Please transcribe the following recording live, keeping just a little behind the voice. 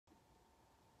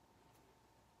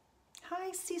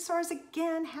Hi, Seesaws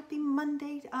again. Happy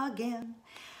Monday again.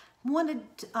 Wanted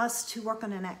us to work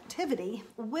on an activity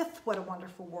with What a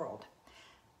Wonderful World.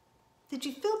 Did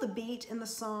you feel the beat in the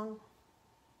song?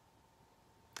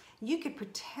 You could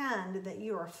pretend that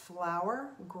you're a flower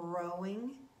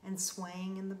growing and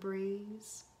swaying in the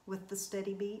breeze with the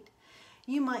steady beat.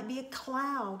 You might be a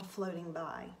cloud floating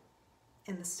by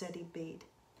in the steady beat.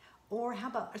 Or how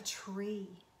about a tree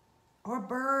or a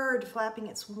bird flapping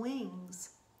its wings?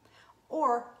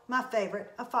 Or my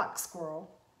favorite, a fox squirrel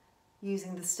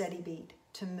using the steady beat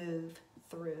to move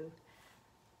through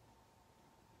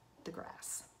the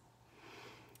grass.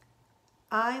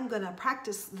 I'm going to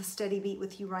practice the steady beat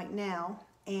with you right now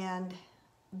and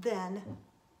then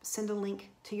send a link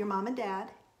to your mom and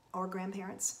dad or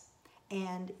grandparents,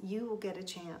 and you will get a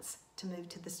chance to move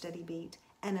to the steady beat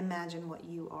and imagine what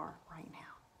you are right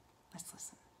now. Let's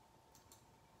listen.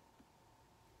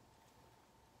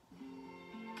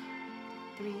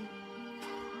 3, 4,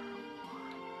 1,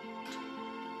 2,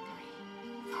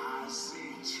 3. I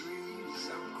see trees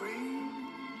of green,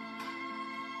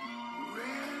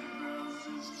 red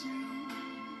roses too.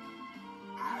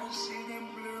 I see them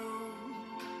bloom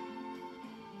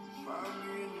for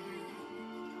me and you,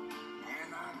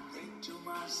 and I think to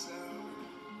myself.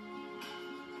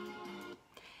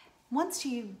 Once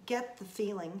you get the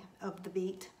feeling of the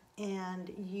beat,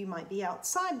 and you might be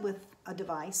outside with a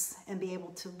device and be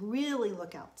able to really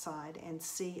look outside and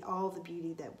see all the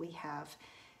beauty that we have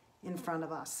in front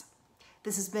of us.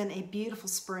 This has been a beautiful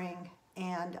spring,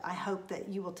 and I hope that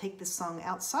you will take this song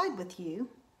outside with you.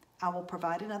 I will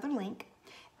provide another link,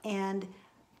 and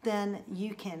then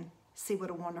you can see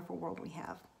what a wonderful world we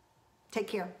have. Take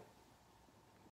care.